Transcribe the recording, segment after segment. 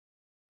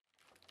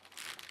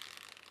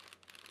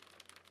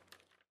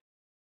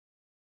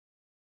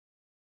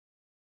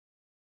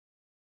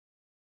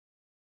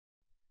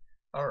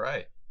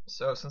Alright,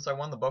 so since I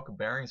won the Bulk of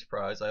Bearings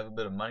prize, I have a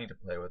bit of money to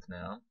play with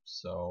now,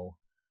 so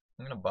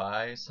I'm going to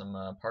buy some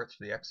parts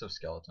for the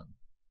exoskeleton.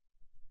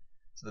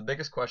 So the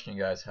biggest question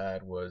you guys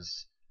had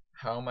was,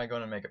 how am I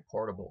going to make it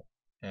portable?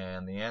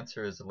 And the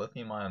answer is a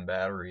lithium-ion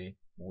battery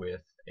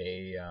with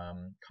a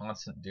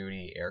constant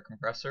duty air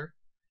compressor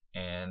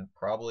and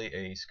probably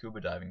a scuba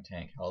diving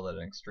tank held at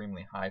an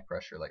extremely high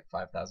pressure, like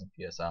 5,000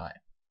 psi.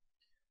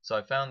 So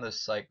I found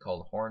this site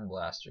called Horn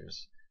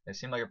Blasters. They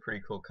seem like a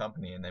pretty cool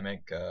company, and they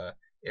make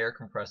air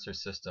compressor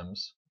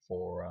systems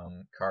for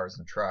cars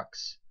and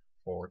trucks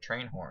for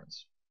train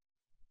horns.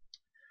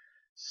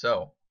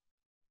 So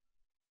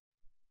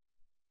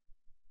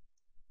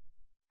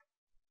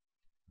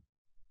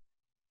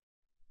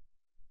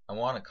I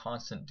want a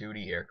constant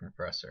duty air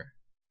compressor,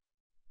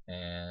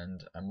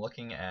 and I'm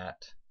looking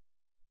at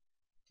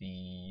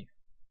the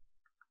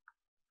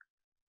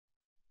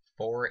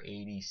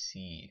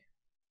 480C.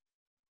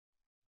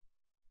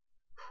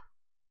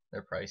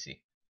 They're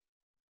pricey.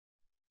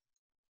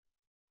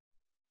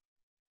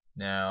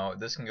 Now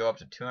this can go up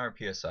to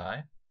 200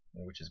 psi,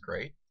 which is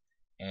great,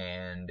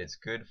 and it's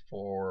good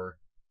for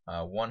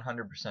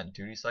 100%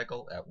 duty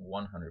cycle at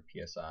 100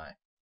 psi.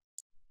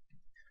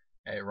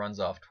 It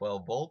runs off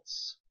 12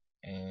 volts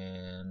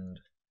and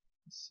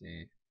let's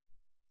see,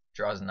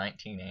 draws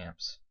 19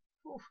 amps.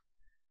 Whew.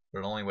 But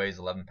it only weighs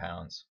 11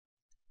 pounds.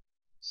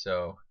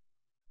 So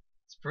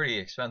it's pretty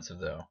expensive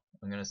though.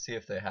 I'm gonna see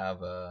if they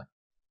have a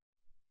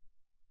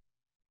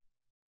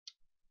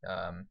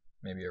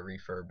maybe a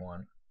refurb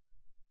one.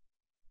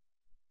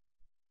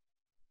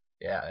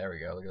 Yeah, there we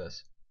go. Look at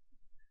this.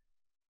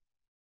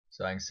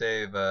 So I can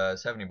save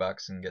 70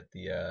 bucks and get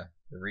the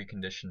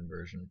reconditioned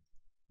version,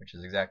 which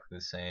is exactly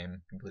the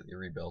same, completely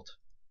rebuilt.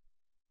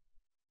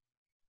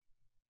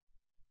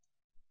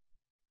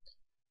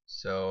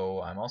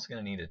 So I'm also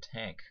going to need a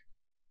tank.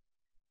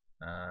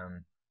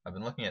 I've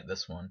been looking at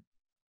this one.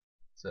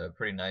 It's a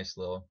pretty nice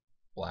little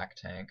black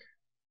tank,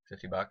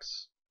 50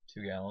 bucks,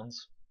 2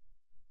 gallons.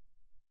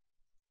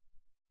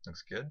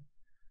 Looks good.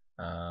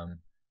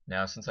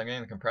 Now since I'm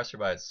getting the compressor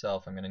by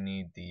itself, I'm going to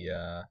need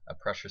a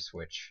pressure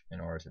switch in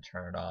order to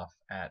turn it off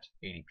at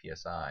 80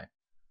 psi.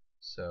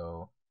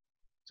 So,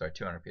 sorry,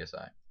 200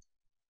 psi.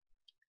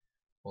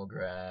 We'll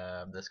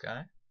grab this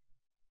guy,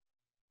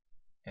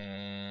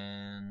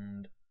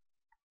 and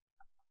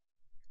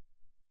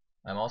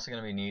I'm also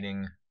going to be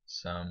needing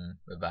some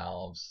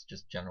valves,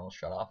 just general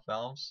shutoff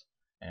valves,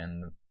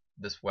 and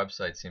this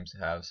website seems to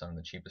have some of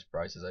the cheapest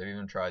prices. I've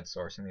even tried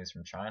sourcing these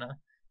from China,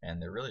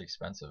 and they're really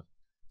expensive.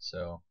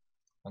 So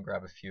I'll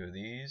grab a few of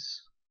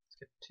these. Let's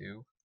get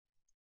 2.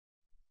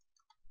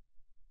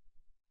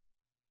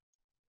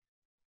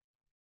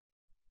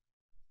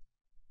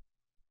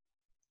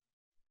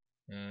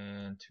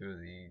 And 2 of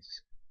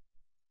these.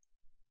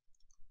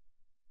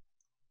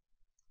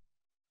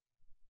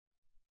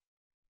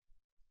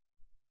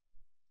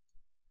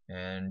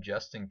 And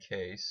just in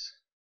case,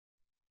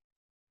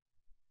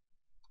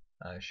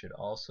 I should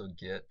also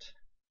get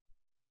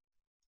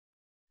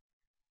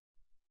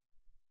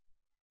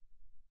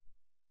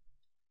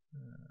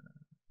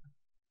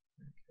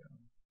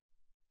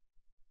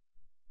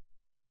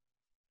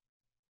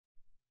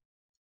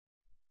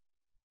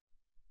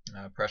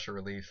pressure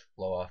relief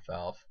blow-off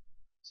valve.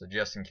 So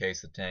just in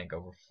case the tank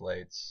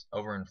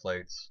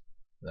overinflates,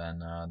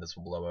 then this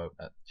will blow out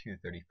at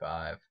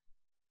 235.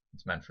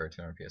 It's meant for a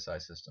 200 psi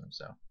system,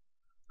 so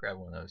grab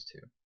one of those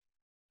too.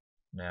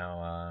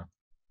 Now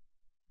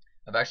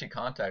I've actually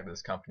contacted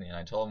this company and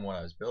I told them what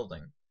I was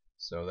building,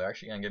 so they're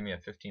actually going to give me a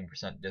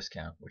 15%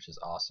 discount, which is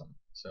awesome.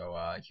 So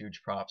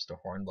huge props to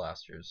Horn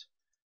Blasters.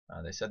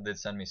 They said they'd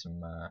send me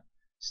some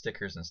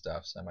stickers and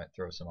stuff, so I might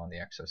throw some on the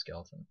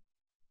exoskeleton.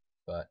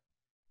 But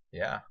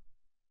yeah.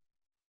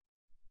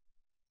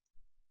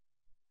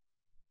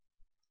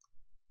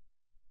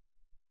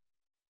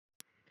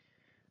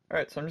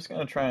 Alright, so I'm just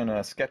going to try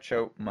and sketch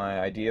out my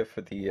idea for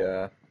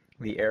the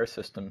air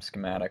system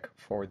schematic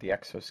for the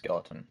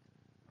exoskeleton.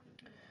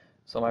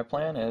 So my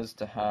plan is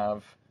to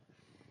have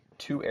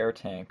 2 air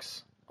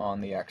tanks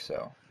on the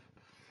exo.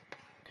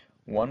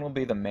 One will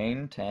be the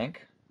main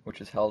tank,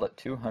 which is held at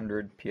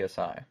 200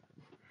 psi.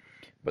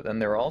 But then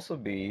there will also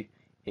be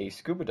a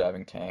scuba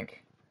diving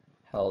tank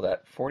held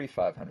at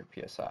 4,500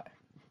 psi.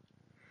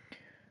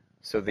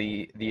 So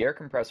the air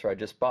compressor I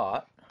just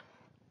bought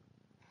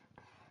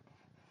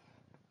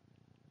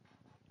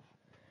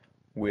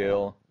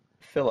will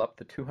fill up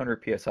the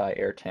 200 psi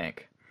air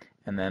tank,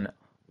 and then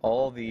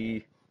all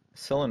the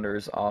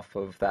cylinders off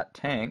of that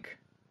tank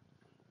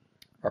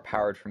are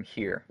powered from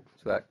here,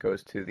 so that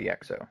goes to the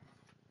exo.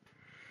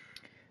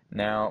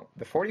 Now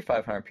the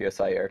 4,500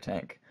 psi air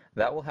tank,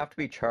 that will have to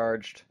be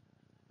charged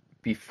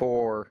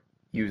before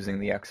using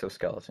the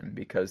exoskeleton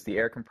because the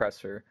air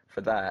compressor for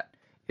that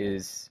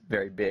is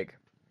very big.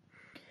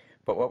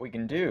 But what we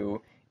can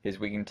do is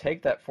we can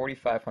take that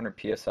 4,500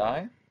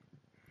 psi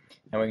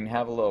and we can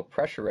have a little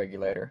pressure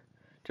regulator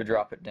to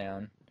drop it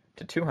down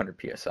to 200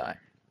 psi.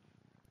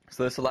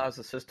 So this allows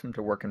the system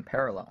to work in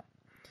parallel.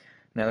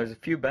 Now there's a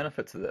few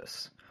benefits of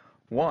this.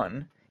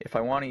 One, if I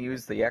want to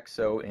use the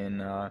EXO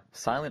in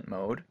silent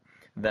mode,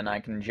 then I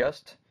can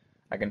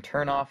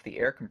turn off the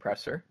air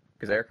compressor,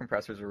 because air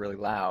compressors are really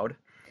loud,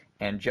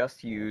 and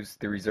just use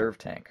the reserve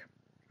tank.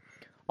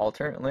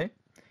 Alternately,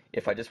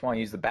 if I just want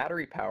to use the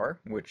battery power,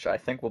 which I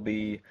think will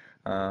be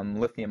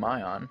lithium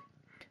ion,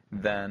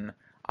 then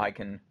I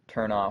can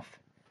turn off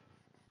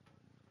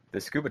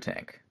the scuba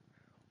tank.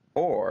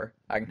 Or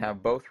I can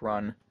have both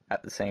run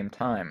at the same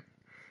time.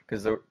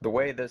 Because the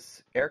way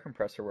this air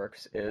compressor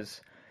works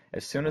is,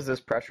 as soon as this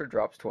pressure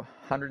drops to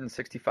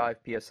 165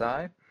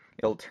 psi,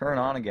 it'll turn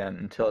on again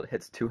until it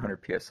hits 200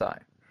 psi.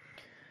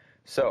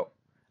 So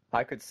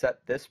I could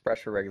set this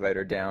pressure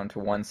regulator down to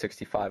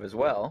 165 as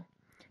well,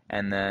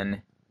 and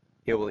then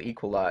it will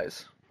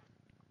equalize.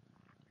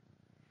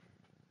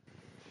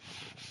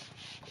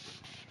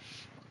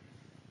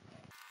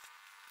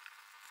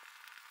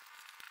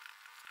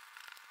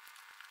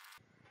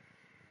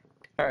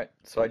 Alright,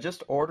 so I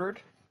just ordered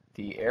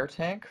the air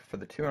tank for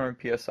the 200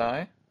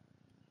 psi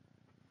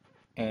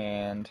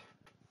and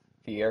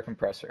the air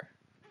compressor.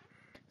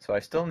 So I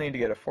still need to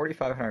get a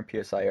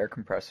 4500 psi air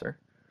compressor,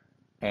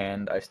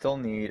 and I still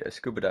need a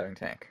scuba diving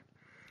tank.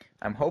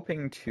 I'm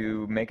hoping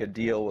to make a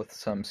deal with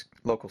some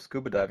local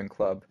scuba diving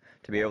club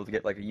to be able to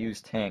get like a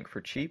used tank for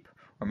cheap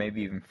or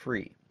maybe even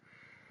free.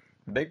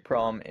 The big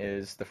problem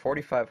is the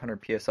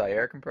 4500 psi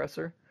air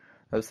compressor.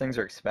 Those things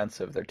are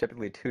expensive. They're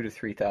typically $2,000 to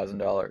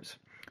 $3,000.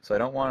 So I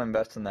don't want to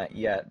invest in that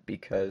yet,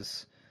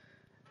 because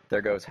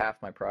there goes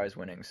half my prize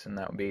winnings, and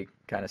that would be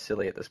kind of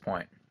silly at this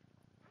point.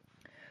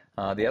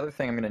 The other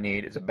thing I'm going to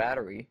need is a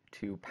battery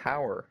to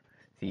power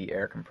the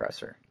air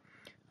compressor.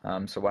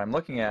 So what I'm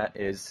looking at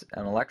is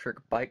an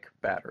electric bike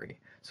battery,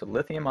 so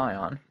lithium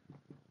ion,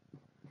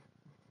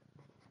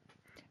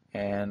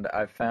 and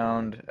I've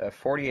found a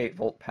 48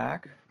 volt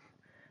pack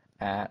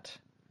at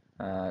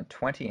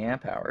 20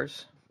 amp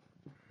hours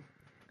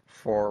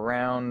for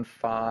around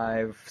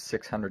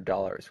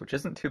 $500–600, which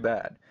isn't too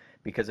bad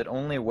because it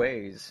only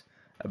weighs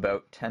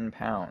about 10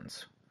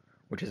 pounds,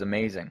 which is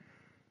amazing.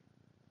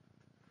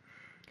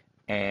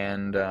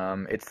 And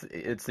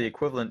it's the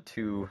equivalent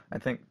to, I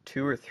think,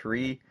 2 or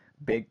 3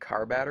 big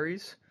car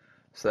batteries,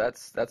 so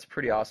that's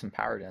pretty awesome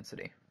power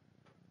density.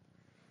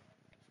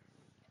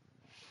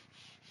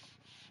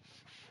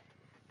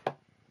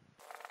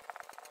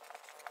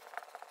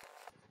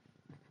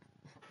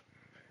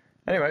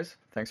 Anyways,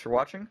 thanks for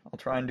watching. I'll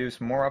try and do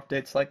some more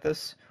updates like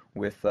this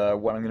with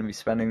what I'm going to be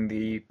spending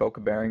the Boca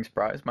Bearings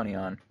prize money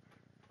on.